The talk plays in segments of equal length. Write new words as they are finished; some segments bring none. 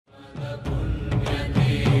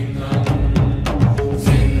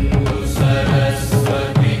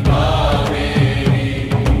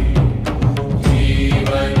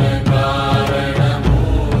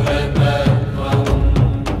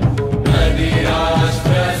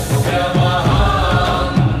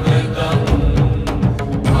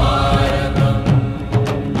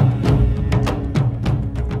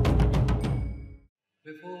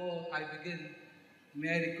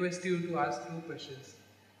request you to ask 2 questions.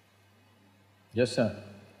 Yes, sir.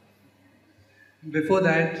 Before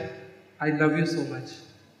that, I love you so much.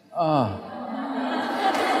 Ah.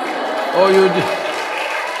 Oh, you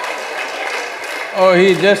oh,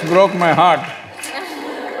 he just broke my heart.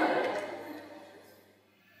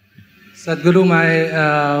 Sadhguru,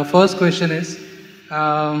 my first question is,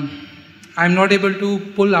 I'm not able to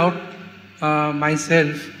pull out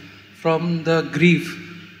myself from the grief.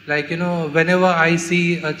 Like, whenever I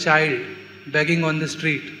see a child begging on the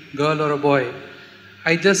street, girl or a boy,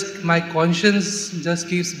 my conscience just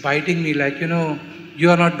keeps biting me like, you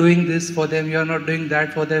are not doing this for them, you are not doing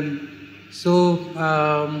that for them. So,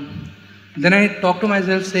 then I talk to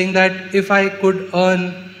myself saying that if I could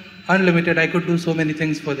earn unlimited, I could do so many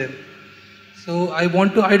things for them. So I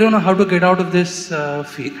don't know how to get out of this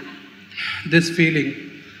this feeling.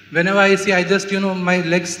 Whenever I see, I just, my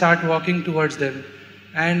legs start walking towards them.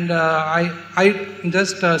 And I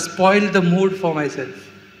just spoil the mood for myself.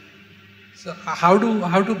 So how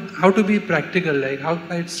to be practical? Like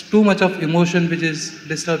it's too much of emotion which is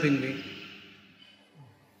disturbing me.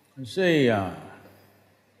 See,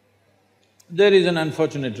 there is an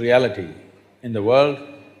unfortunate reality in the world,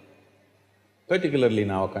 particularly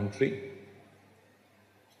in our country,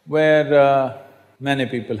 where many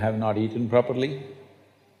people have not eaten properly.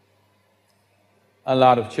 A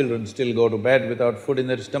lot of children still go to bed without food in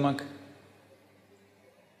their stomach.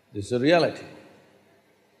 This is a reality.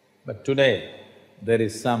 But today, there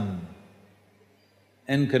is some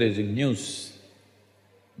encouraging news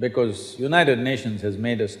because United Nations has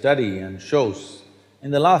made a study and shows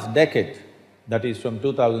in the last decade, that is from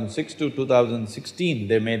 2006 to 2016,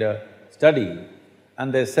 they made a study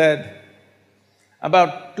and they said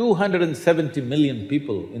about 270 million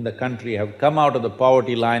people in the country have come out of the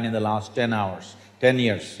poverty line in the last 10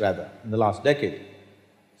 years rather, in the last decade.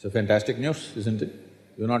 It's a fantastic news, isn't it?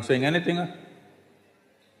 You're not saying anything, huh?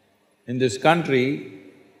 In this country,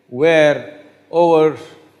 where over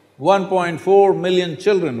 1.4 million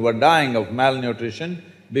children were dying of malnutrition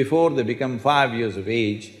before they become 5 years of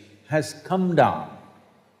age, has come down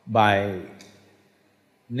by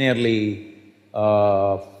nearly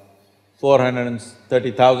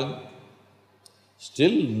 430,000.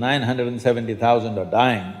 Still 970,000 are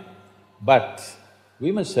dying, but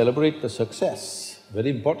we must celebrate the success, very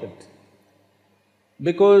important.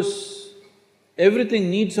 Because everything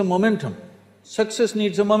needs a momentum, success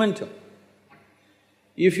needs a momentum.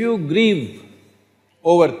 If you grieve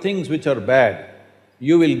over things which are bad,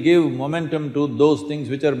 you will give momentum to those things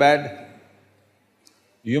which are bad.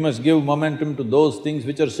 You must give momentum to those things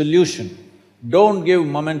which are solution. Don't give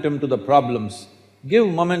momentum to the problems, give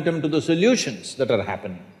momentum to the solutions that are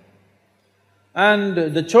happening. And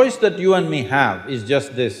the choice that you and me have is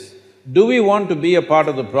just this: do we want to be a part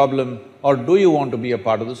of the problem or do you want to be a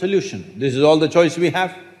part of the solution? This is all the choice we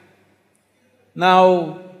have.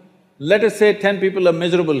 Now, let us say 10 people are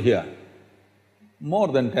miserable here. More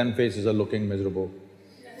than 10 faces are looking miserable.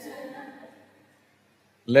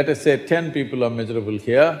 Let us say 10 people are miserable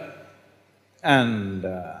here and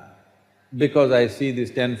because I see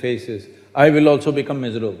these 10 faces, I will also become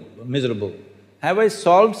miserable. Have I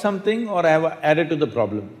solved something or have I added to the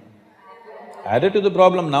problem? Added to the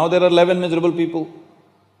problem, now there are 11 miserable people.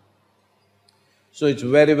 So it's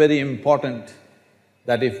very, very important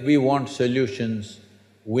that if we want solutions,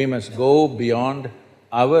 we must go beyond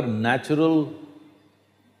our natural,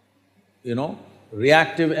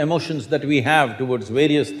 reactive emotions that we have towards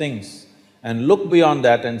various things and look beyond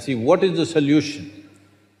that and see what is the solution.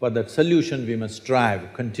 For that solution, we must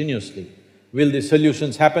strive continuously. Will the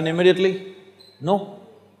solutions happen immediately? No.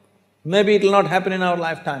 Maybe it'll not happen in our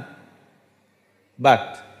lifetime.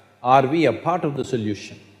 But are we a part of the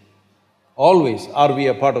solution? Always are we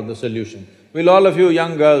a part of the solution. Will all of you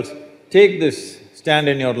young girls take this stand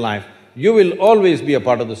in your life? You will always be a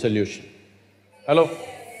part of the solution. Hello?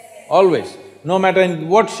 Always. No matter in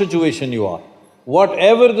what situation you are,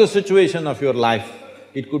 whatever the situation of your life,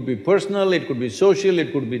 it could be personal, it could be social,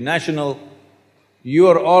 it could be national, you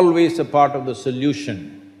are always a part of the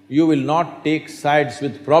solution. You will not take sides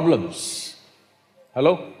with problems.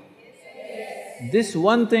 Hello? This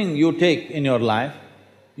one thing you take in your life,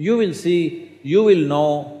 you will see, you will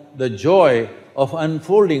know the joy of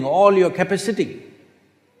unfolding all your capacity.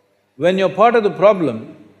 When you're part of the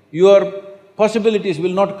problem, your possibilities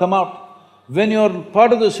will not come out. When you're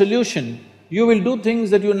part of the solution, you will do things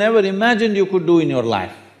that you never imagined you could do in your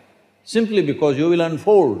life, simply because you will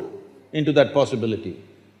unfold into that possibility.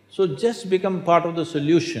 So just become part of the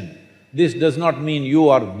solution. This does not mean you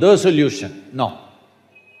are the solution, no.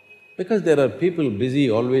 Because there are people busy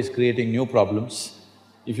always creating new problems.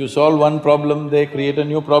 If you solve one problem, they create a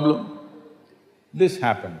new problem. This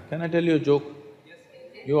happened. Can I tell you a joke?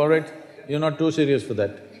 You all right? You're not too serious for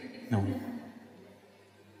that? No.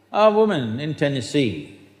 A woman in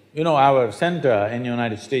Tennessee, you know, our center in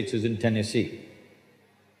United States is in Tennessee.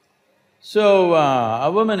 So,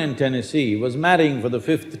 a woman in Tennessee was marrying for the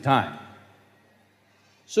 5th time.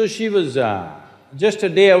 So she was just a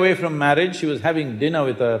day away from marriage, she was having dinner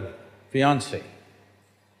with her fiancé.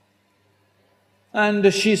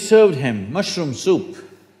 And she served him mushroom soup.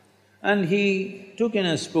 And he took in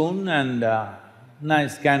a spoon and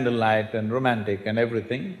nice candlelight and romantic and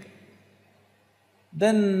everything.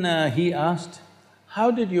 Then he asked,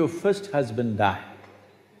 "How did your first husband die?"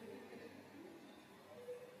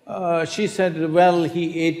 She said, "Well,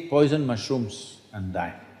 he ate poison mushrooms and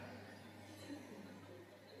died."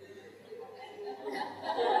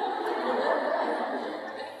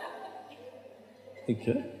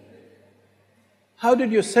 Okay. "How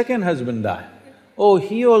did your second husband die?" "Oh,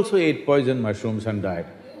 he also ate poison mushrooms and died."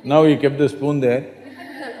 Now he kept the spoon there.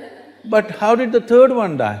 "But how did the third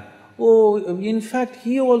one die?" "Oh, in fact,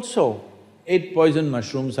 he also ate poison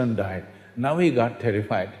mushrooms and died." Now he got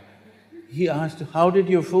terrified. He asked, "How did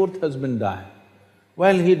your fourth husband die?"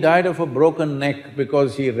 "Well, he died of a broken neck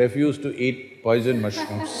because he refused to eat poison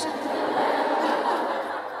mushrooms."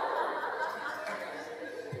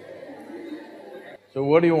 So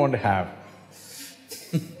what do you want to have?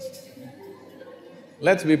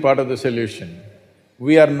 Let's be part of the solution.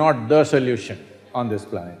 We are not the solution on this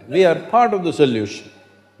planet. We are part of the solution.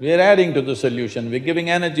 We are adding to the solution, we're giving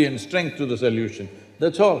energy and strength to the solution,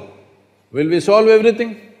 that's all. Will we solve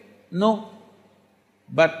everything? No.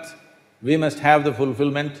 But we must have the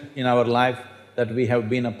fulfillment in our life that we have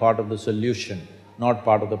been a part of the solution, not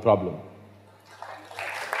part of the problem.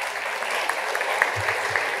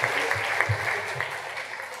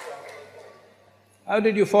 How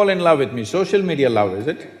did you fall in love with me? Social media love, is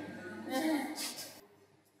it?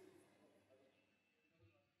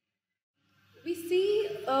 We see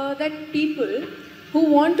that people who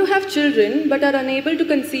want to have children but are unable to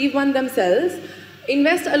conceive one themselves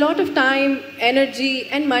invest a lot of time, energy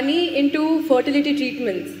and money into fertility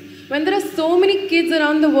treatments when there are so many kids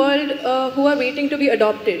around the world who are waiting to be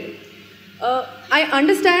adopted. I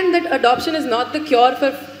understand that adoption is not the cure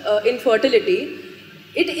for infertility.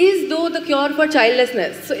 It is though the cure for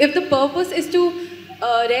childlessness. So if the purpose is to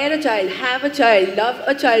rear a child, have a child, love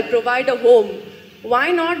a child, provide a home,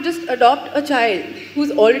 why not just adopt a child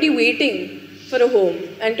who's already waiting for a home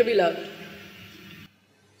and to be loved?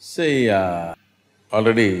 See,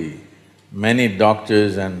 already many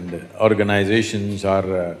doctors and organizations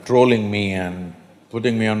are trolling me and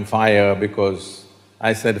putting me on fire because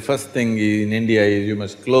I said first thing in India is you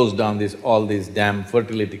must close down all these damn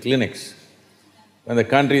fertility clinics. When the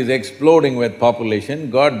country is exploding with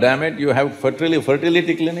population, God damn it, you have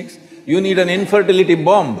fertility clinics? You need an infertility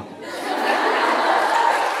bomb.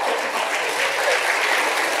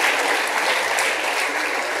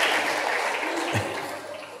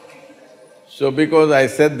 So because I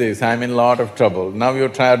said this, I'm in a lot of trouble. Now you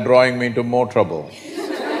try drawing me into more trouble.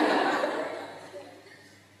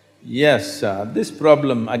 Yes, this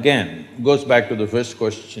problem again goes back to the first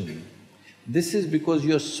question. This is because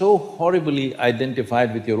you're so horribly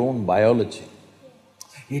identified with your own biology.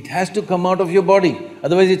 It has to come out of your body,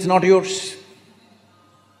 otherwise it's not yours.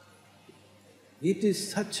 It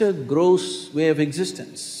is such a gross way of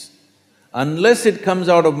existence. Unless it comes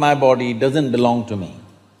out of my body, it doesn't belong to me.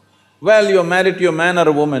 Well, you're married to a man or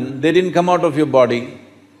a woman, they didn't come out of your body.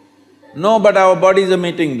 No, but our bodies are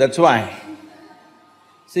meeting, that's why.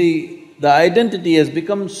 See, the identity has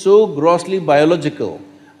become so grossly biological.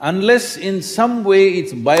 Unless in some way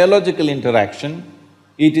it's biological interaction,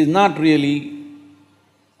 it is not really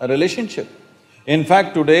a relationship. In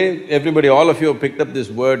fact, today, everybody, all of you have picked up these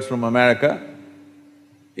words from America.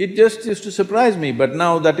 It just used to surprise me, but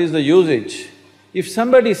now that is the usage. If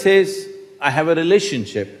somebody says, "I have a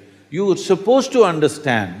relationship," you are supposed to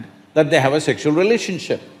understand that they have a sexual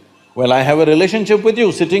relationship. Well, I have a relationship with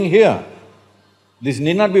you sitting here. This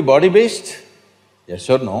need not be body-based, yes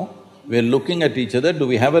or no? We're looking at each other, do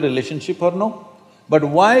we have a relationship or no? But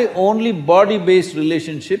why only body-based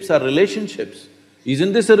relationships are relationships?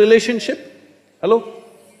 Isn't this a relationship? Hello?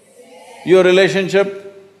 Your relationship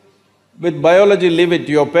with biology, leave it,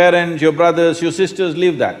 your parents, your brothers, your sisters,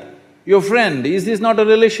 leave that. Your friend, is this not a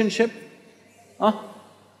relationship? Huh?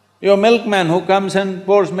 Your milkman who comes and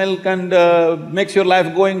pours milk and makes your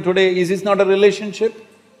life going today, is this not a relationship?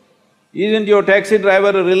 Isn't your taxi driver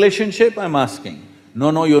a relationship, I'm asking?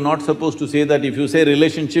 No, you're not supposed to say that. If you say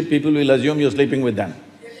relationship, people will assume you're sleeping with them.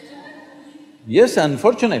 Yes,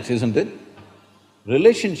 unfortunate, isn't it?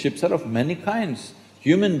 Relationships are of many kinds.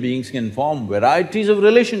 Human beings can form varieties of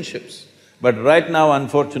relationships. But right now,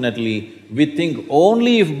 unfortunately, we think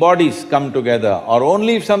only if bodies come together or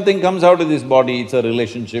only if something comes out of this body, it's a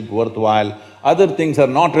relationship worthwhile. Other things are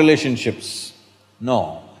not relationships.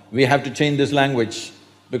 No, we have to change this language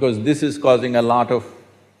because this is causing a lot of,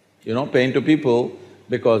 pain to people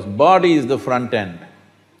because body is the front end.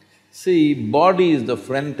 See, body is the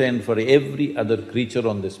front end for every other creature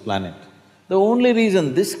on this planet. The only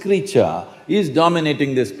reason this creature is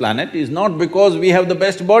dominating this planet is not because we have the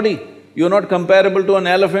best body. You're not comparable to an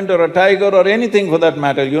elephant or a tiger or anything for that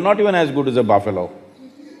matter, you're not even as good as a buffalo.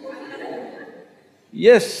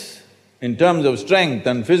 Yes, in terms of strength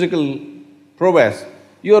and physical prowess,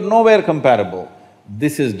 you're nowhere comparable.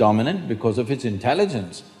 This is dominant because of its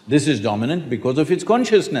intelligence, this is dominant because of its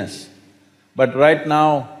consciousness. But right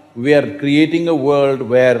now, we are creating a world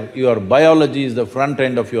where your biology is the front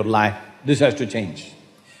end of your life. This has to change.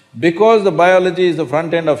 Because the biology is the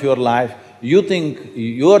front end of your life, you think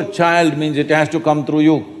your child means it has to come through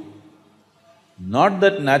you. Not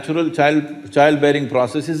that natural childbearing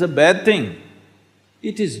process is a bad thing.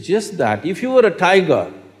 It is just that if you were a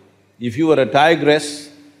tiger, if you were a tigress,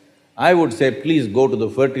 I would say please go to the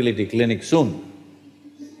fertility clinic soon.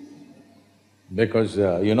 Because,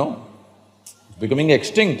 it's becoming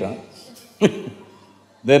extinct, huh?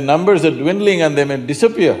 Their numbers are dwindling and they may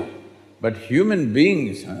disappear. But human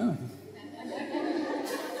beings,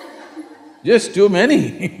 just too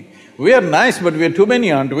many. We are nice, but we are too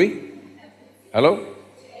many, aren't we? Hello?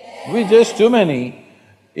 We're just too many.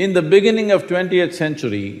 In the beginning of 20th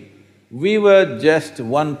century, we were just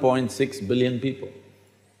 1.6 billion people.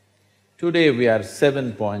 Today we are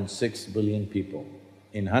 7.6 billion people.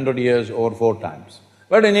 In 100 years, over 4 times.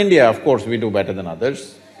 But in India, of course, we do better than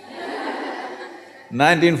others.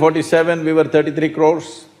 1947, we were 33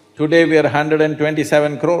 crores. Today we are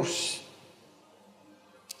 127 crores.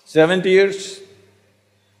 70 years.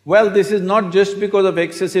 Well, this is not just because of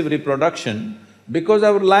excessive reproduction, because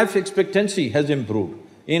our life expectancy has improved.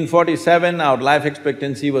 In 47, our life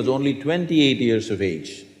expectancy was only 28 years of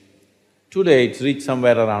age. Today, it's reached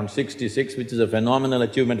somewhere around 66, which is a phenomenal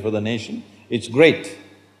achievement for the nation. It's great.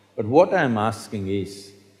 But what I'm asking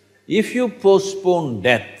is, if you postpone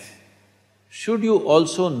death, should you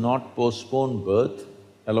also not postpone birth?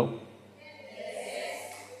 Hello?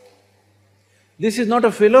 This is not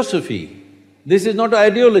a philosophy, this is not an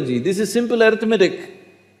ideology, this is simple arithmetic.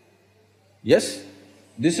 Yes,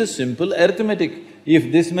 this is simple arithmetic.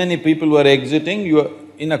 If this many people were exiting, you are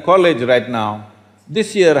in a college right now,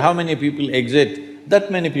 this year how many people exit,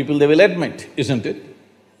 that many people they will admit, isn't it?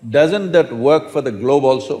 Doesn't that work for the globe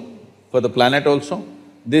also, for the planet also?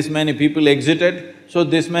 This many people exited, so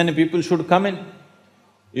this many people should come in.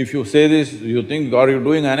 If you say this, you think, are you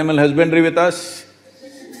doing animal husbandry with us?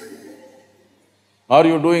 Are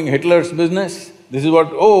you doing Hitler's business? This is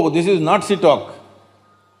this is Nazi talk.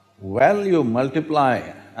 Well, you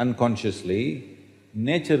multiply unconsciously,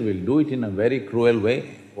 nature will do it in a very cruel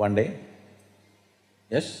way one day.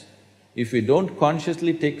 Yes? If we don't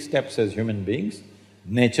consciously take steps as human beings,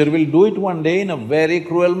 nature will do it one day in a very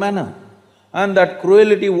cruel manner. And that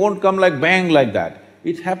cruelty won't come like bang like that,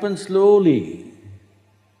 it happens slowly.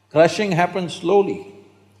 Crushing happens slowly.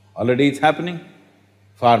 Already it's happening.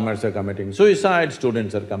 Farmers are committing suicide,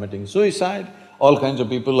 students are committing suicide, all kinds of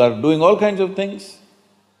people are doing all kinds of things.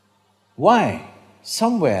 Why?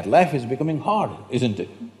 Somewhere life is becoming hard, isn't it?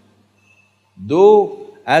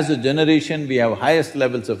 Though as a generation we have highest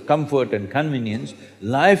levels of comfort and convenience,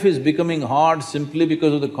 life is becoming hard simply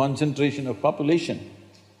because of the concentration of population.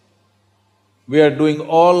 We are doing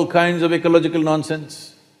all kinds of ecological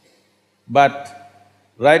nonsense, but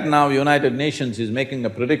right now, United Nations is making a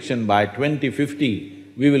prediction by 2050,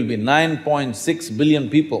 we will be 9.6 billion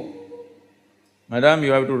people. Madam,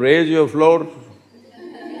 you have to raise your floor,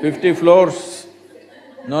 50 floors.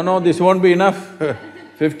 No, this won't be enough.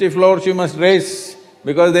 50 floors you must raise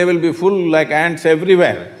because they will be full like ants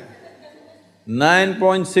everywhere.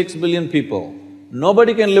 9.6 billion people,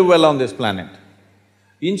 nobody can live well on this planet.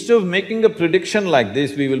 Instead of making a prediction like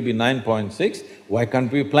this, we will be 9.6, why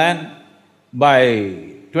can't we plan? By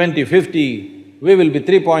 2050, we will be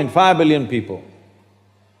 3.5 billion people.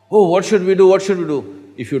 Oh, what should we do, what should we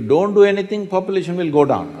do? If you don't do anything, population will go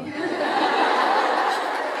down.